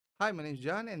Hi, my name is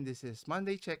John and this is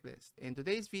Monday Checklist. In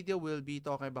today's video, we'll be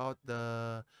talking about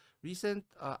the recent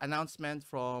announcement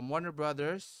from Warner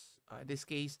Brothers. In this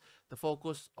case, the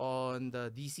focus on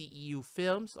the DCEU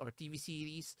films or TV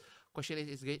series. Question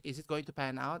is it going to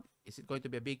pan out? Is it going to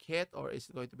be a big hit or is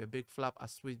it going to be a big flop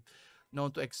as we've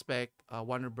known to expect?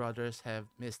 Warner Brothers have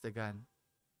missed the gun.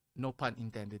 No pun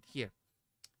intended here.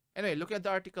 Anyway, look at the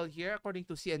article here. According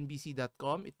to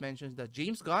CNBC.com, it mentions that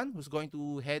James Gunn, who's going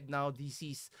to head now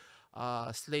DC's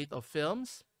slate of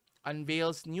films,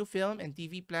 unveils new film and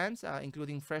TV plans,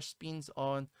 including fresh spins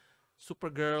on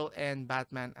Supergirl and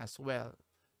Batman as well.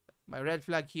 My red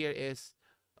flag here is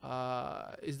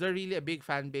there really a big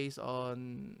fan base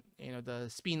on the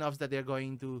spin-offs that they're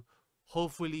going to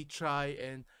hopefully try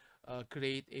and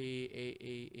create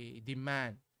a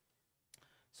demand.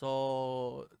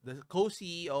 So the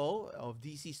co-CEO of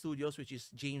DC Studios, which is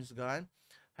James Gunn,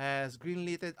 has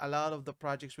greenlighted a lot of the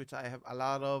projects which I have a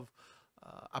lot of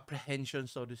apprehension,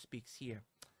 so to speak, here.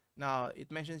 Now,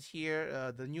 it mentions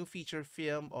here the new feature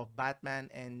film of Batman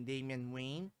and Damian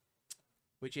Wayne,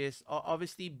 which is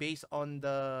obviously based on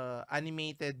the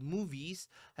animated movies,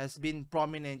 has been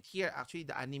prominent here. Actually,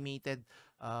 the animated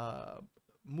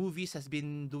movies has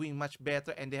been doing much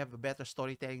better and they have a better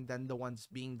storytelling than the ones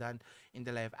being done in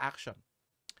the live action.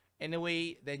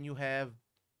 Anyway, then you have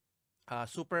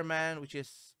Superman, which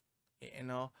is, you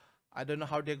know, I don't know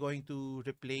how they're going to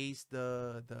replace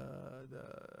the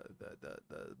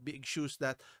big shoes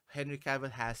that Henry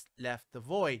Cavill has left the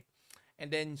void.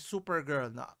 And then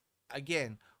Supergirl. Now,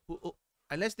 again,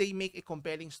 unless they make a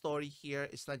compelling story here,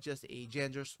 it's not just a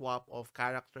gender swap of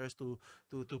characters to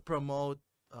promote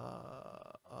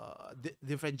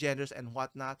different genders and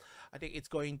whatnot. I think it's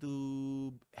going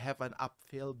to have an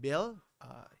uphill bill,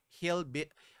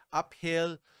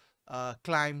 uphill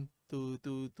climb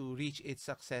to reach its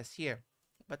success here.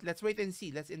 But let's wait and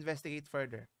see. Let's investigate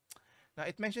further. Now,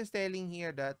 it mentions telling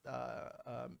here that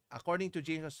according to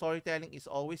James, storytelling is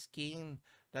always king.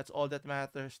 That's all that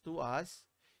matters to us.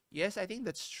 Yes, I think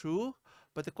that's true.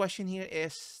 But the question here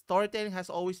is storytelling has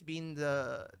always been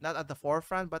the not at the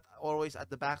forefront, but always at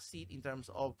the back seat in terms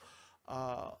of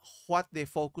what they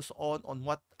focus on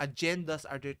what agendas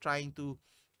are they trying to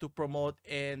promote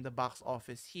in the box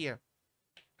office here.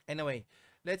 Anyway,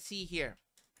 let's see here.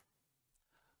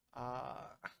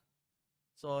 Uh,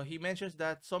 so he mentions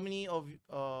that so many of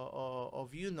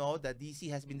you know that DC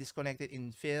has been disconnected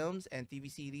in films and TV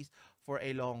series for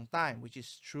a long time, which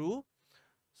is true.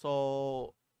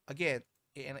 So again,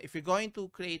 if you're going to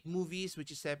create movies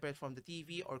which is separate from the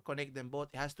TV or connect them both,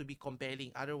 it has to be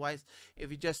compelling. Otherwise, if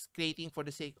you're just creating for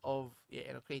the sake of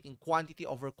creating quantity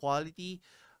over quality,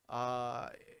 uh,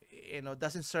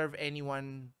 doesn't serve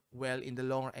anyone well in the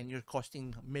long run, and you're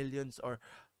costing millions or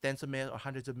tens of millions or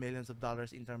hundreds of millions of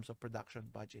dollars in terms of production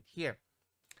budget here.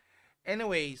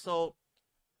 Anyway, so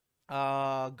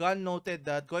Gunn noted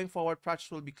that going forward,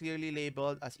 projects will be clearly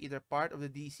labeled as either part of the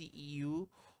DCEU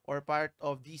or part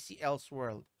of DC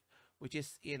Elseworld, which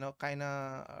is kind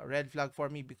of a red flag for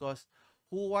me because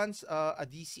who wants a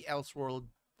DC Elseworld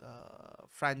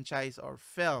franchise or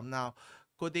film? Now,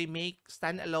 could they make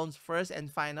standalones first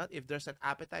and find out if there's an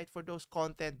appetite for those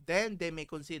content? Then they may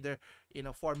consider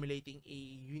formulating a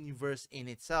universe in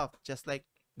itself, just like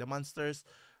the Monsters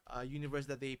universe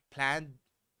that they planned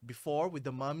before with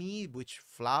the Mummy, which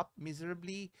flopped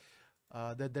miserably.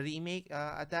 The remake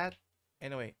at that.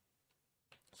 Anyway,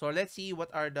 so let's see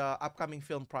what are the upcoming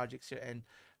film projects here, and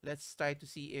let's try to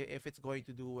see if it's going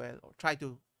to do well, or try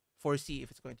to foresee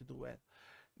if it's going to do well.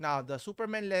 Now, the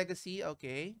Superman Legacy,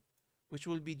 okay, which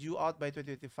will be due out by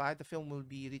 2025. The film will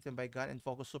be written by Gunn and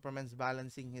focus Superman's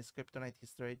balancing his kryptonite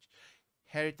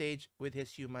heritage with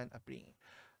his human upbringing.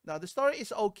 Now, the story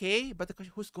is okay, but the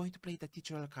question, who's going to play the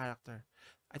titular character?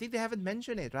 I think they haven't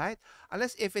mentioned it, right?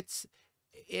 Unless if it's,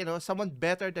 someone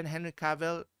better than Henry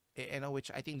Cavill, which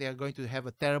I think they're going to have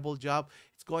a terrible job.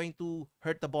 It's going to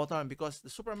hurt the bottom line because the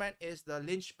Superman is the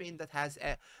linchpin that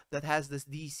has this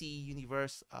DC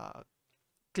universe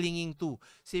clinging to,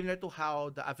 similar to how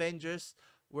the Avengers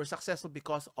were successful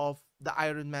because of the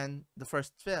Iron Man, the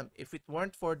first film. If it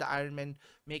weren't for the Iron Man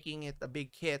making it a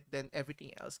big hit, then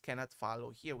everything else cannot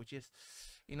follow here, which is,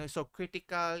 so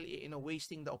critical.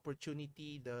 Wasting the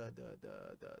opportunity, the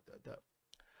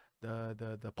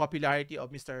popularity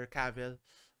of Mr. Cavill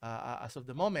as of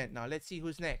the moment. Now let's see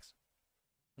who's next.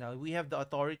 Now we have the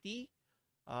Authority.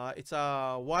 It's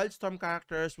a Wildstorm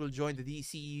characters will join the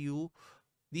DCU.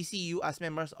 DCU as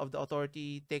members of the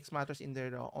Authority takes matters in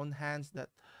their own hands that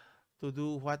to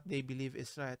do what they believe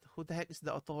is right. Who the heck is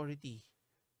the Authority?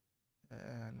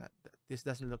 This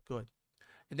doesn't look good.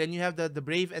 And then you have the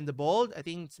Brave and the Bold. I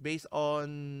think it's based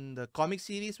on the comic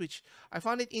series, which I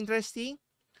found it interesting.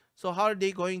 So how are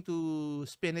they going to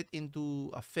spin it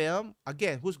into a film?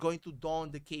 Again, who's going to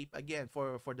don the cape again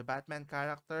for the Batman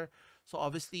character? So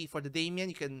obviously for the Damian,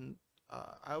 you can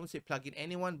I won't say plug in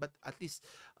anyone, but at least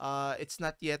it's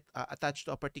not yet attached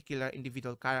to a particular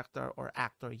individual character or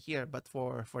actor here. But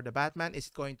for the Batman, is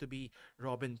it going to be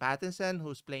Robin Pattinson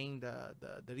who's playing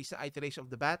the recent iteration of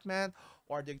the Batman,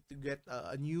 or they to get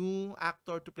a new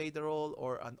actor to play the role,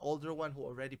 or an older one who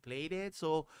already played it?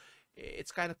 So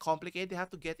it's kind of complicated. They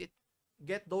have to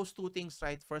get those two things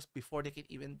right first before they can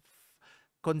even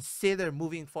consider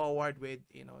moving forward with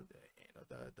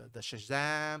the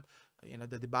Shazam,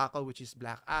 the debacle which is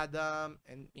Black Adam,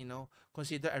 and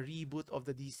consider a reboot of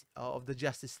the DC, of the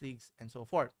Justice Leagues and so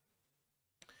forth.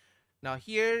 Now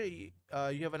here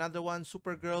you have another one,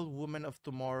 Supergirl, Woman of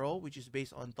Tomorrow, which is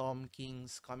based on Tom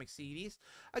King's comic series.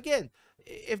 Again,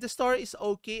 if the story is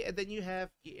okay, and then you have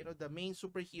the main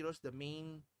superheroes, the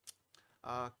main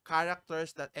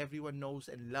characters that everyone knows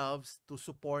and loves to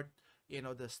support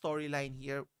the storyline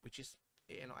here, which is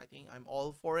I think I'm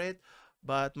all for it.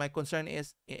 But my concern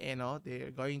is they're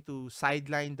going to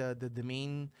sideline the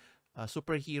main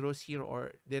superheroes here,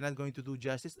 or they're not going to do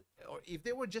justice, or if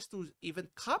they were just to even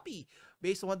copy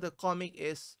based on what the comic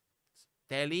is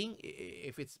telling,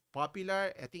 if it's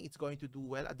popular, I think it's going to do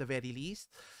well at the very least.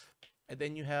 And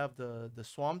then you have the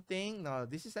Swamp Thing. Now,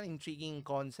 this is an intriguing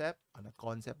concept. Not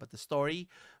concept, but the story.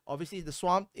 Obviously, the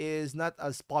Swamp is not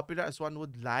as popular as one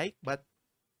would like, but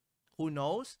who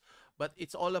knows? But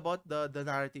it's all about the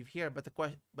narrative here.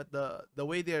 But the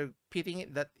way they're pitting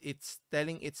it, that it's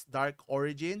telling its dark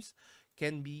origins,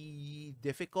 can be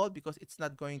difficult because it's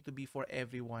not going to be for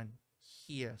everyone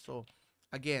here. So,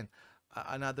 again,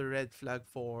 another red flag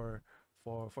for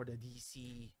the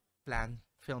DC plan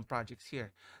film projects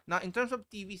here. Now, in terms of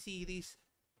TV series,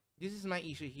 this is my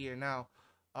issue here. Now,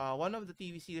 one of the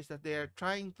TV series that they're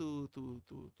trying to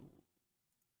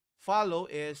follow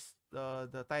is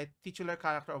the titular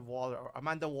character of Waller, or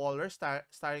Amanda Waller,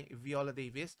 starring Viola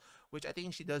Davis, which I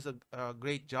think she does a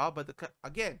great job. But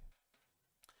again,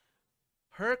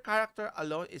 her character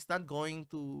alone is not going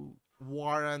to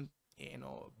warrant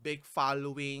big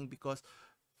following, because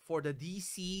for the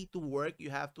DC to work, you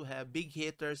have to have big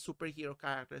hitters, superhero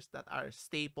characters that are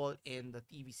staple in the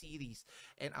TV series.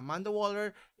 And Amanda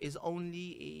Waller is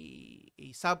only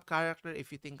a sub character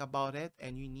if you think about it,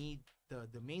 and you need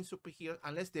the main superhero,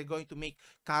 unless they're going to make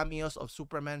cameos of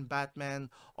Superman, Batman,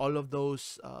 all of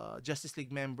those Justice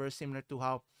League members, similar to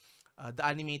how the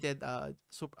animated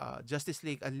Justice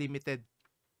League Unlimited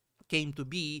came to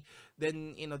be.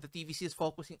 Then the TVC is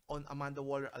focusing on Amanda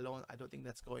Waller alone. I don't think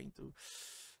that's going to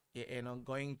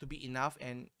going to be enough,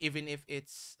 and even if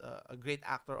it's a great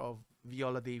actor of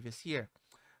Viola Davis here.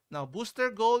 Now, Booster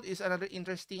Gold is another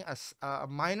interesting, as a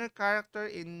minor character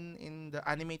in the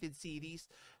animated series,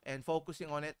 and focusing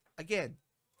on it. Again,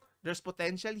 there's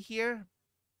potential here,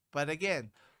 but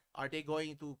again, are they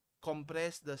going to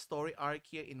compress the story arc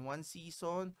here in one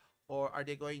season, or are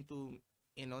they going to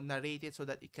narrate it so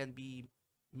that it can be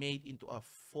made into a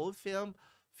full film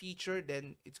feature?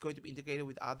 Then it's going to be integrated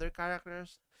with other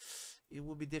characters. It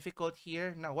will be difficult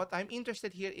here. Now, what I'm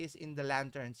interested here is in the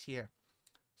Lanterns here.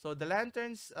 So the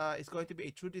Lanterns is going to be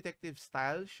a true detective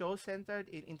style show centered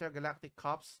in intergalactic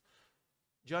cops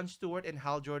Jon Stewart and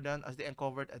Hal Jordan as they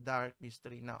uncovered a dark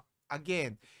mystery. Now,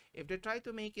 again, if they try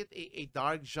to make it a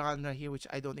dark genre here, which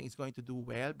I don't think it's going to do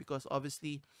well, because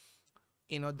obviously,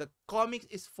 the comics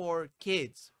is for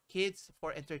kids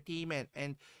for entertainment,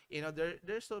 and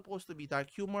there's supposed to be dark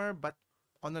humor, but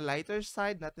on the lighter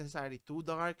side, not necessarily too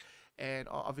dark, and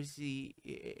obviously,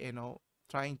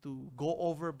 trying to go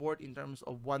overboard in terms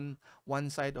of one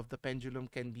side of the pendulum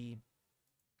can be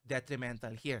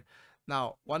detrimental here.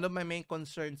 Now, one of my main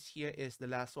concerns here is the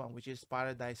last one, which is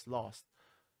Paradise Lost.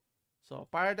 So,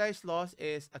 Paradise Lost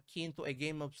is akin to a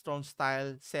Game of Thrones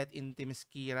style set in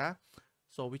Themyscira,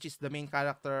 so which is the main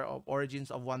character of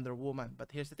origins of Wonder Woman.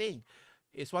 But here's the thing: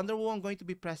 is Wonder Woman going to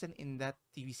be present in that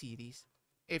TV series?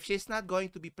 If she's not going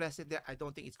to be present there, I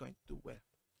don't think it's going to do well,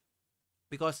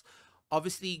 because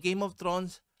obviously Game of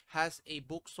Thrones has a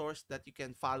book source that you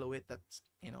can follow it. That's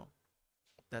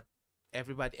that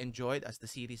everybody enjoyed as the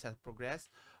series has progressed.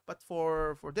 But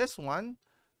for this one,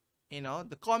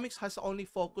 the comics has only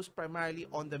focused primarily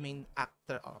on the main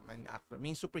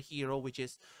superhero, which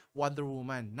is Wonder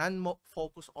Woman. None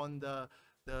focus on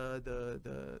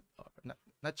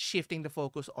not shifting the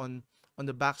focus on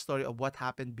the backstory of what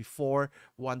happened before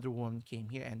Wonder Woman came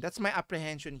here. And that's my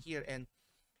apprehension here. And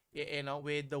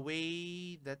with the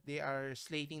way that they are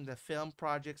slating the film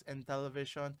projects and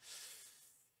television,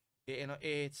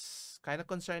 it's kind of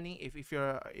concerning if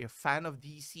you're a fan of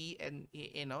DC, and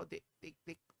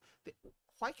they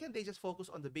why can't they just focus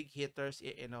on the big hitters,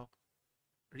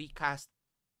 recast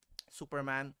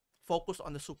Superman, focus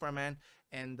on the Superman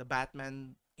and the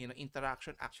Batman,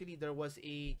 interaction. Actually, there was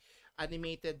a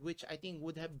animated which I think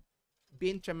would have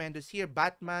been tremendous here.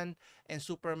 Batman and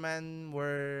Superman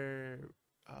were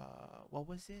what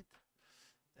was it?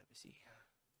 Let me see.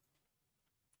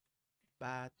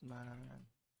 Batman,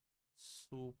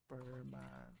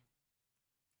 Superman,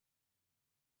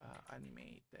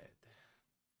 animated,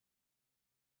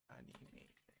 animated.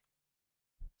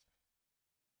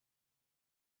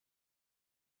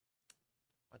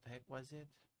 What the heck was it?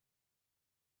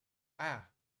 Ah,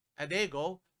 there you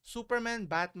go. Superman,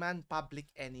 Batman, Public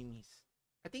Enemies.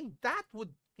 I think that would,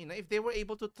 if they were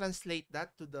able to translate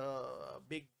that to the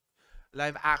big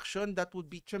live action, that would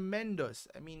be tremendous.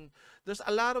 I mean, there's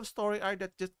a lot of story art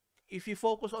that just, if you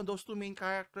focus on those two main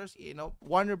characters,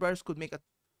 Warner Bros. Could make a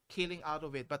killing out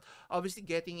of it. But obviously,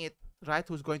 getting it right,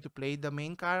 who's going to play the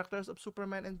main characters of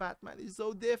Superman and Batman, is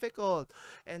so difficult.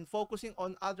 And focusing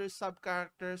on other sub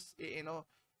characters,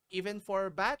 even for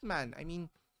Batman, I mean,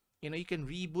 you can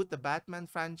reboot the Batman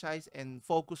franchise and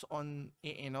focus on,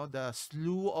 the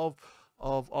slew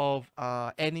of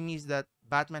enemies that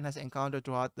Batman has encountered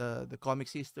throughout the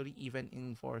comics history, even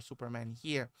in for Superman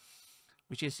here,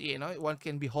 which is, one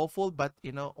can be hopeful, but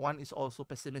one is also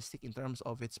pessimistic in terms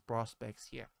of its prospects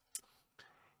here.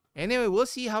 Anyway, we'll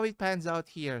see how it pans out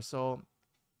here. So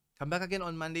come back again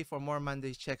on Monday for more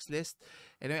Monday's checks list.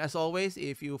 Anyway, as always,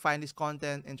 if you find this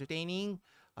content entertaining,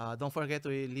 don't forget to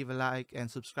leave a like and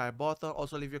subscribe button.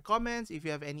 Also, leave your comments if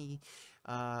you have any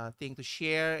thing to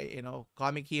share.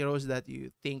 Comic heroes that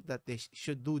you think that they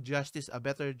should do justice, a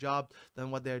better job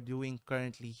than what they're doing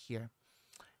currently here.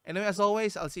 Anyway, as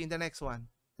always, I'll see you in the next one.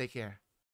 Take care.